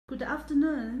Good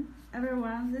afternoon,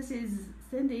 everyone. This is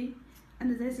Cindy,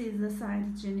 and this is the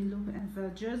site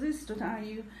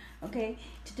Jennynfljerseys.ru. Okay,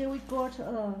 today we got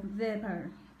a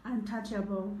zipper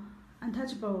untouchable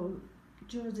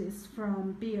jerseys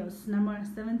from Bills number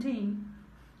 17.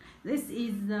 This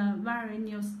is the very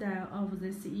new style of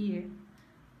this year,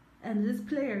 and this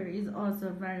player is also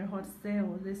very hot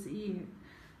style this year.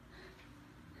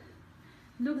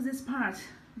 Look this part,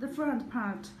 the front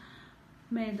part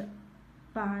made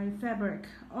by fabric.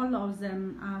 All of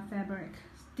them are fabric.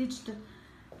 Stitched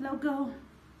logo,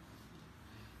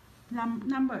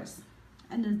 numbers,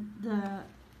 and the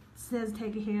sales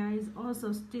tag here is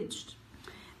also stitched.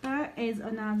 There is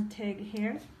another tag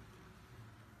here.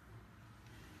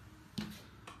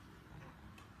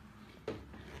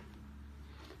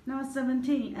 Now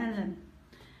 17 Allen.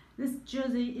 This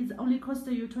jersey is only cost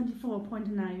you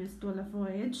 $24.9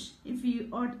 for each. If you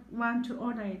want to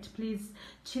order it, please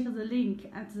check the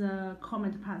link at the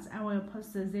comment part. I will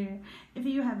post it there. If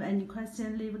you have any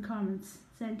question, leave comments.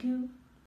 Thank you.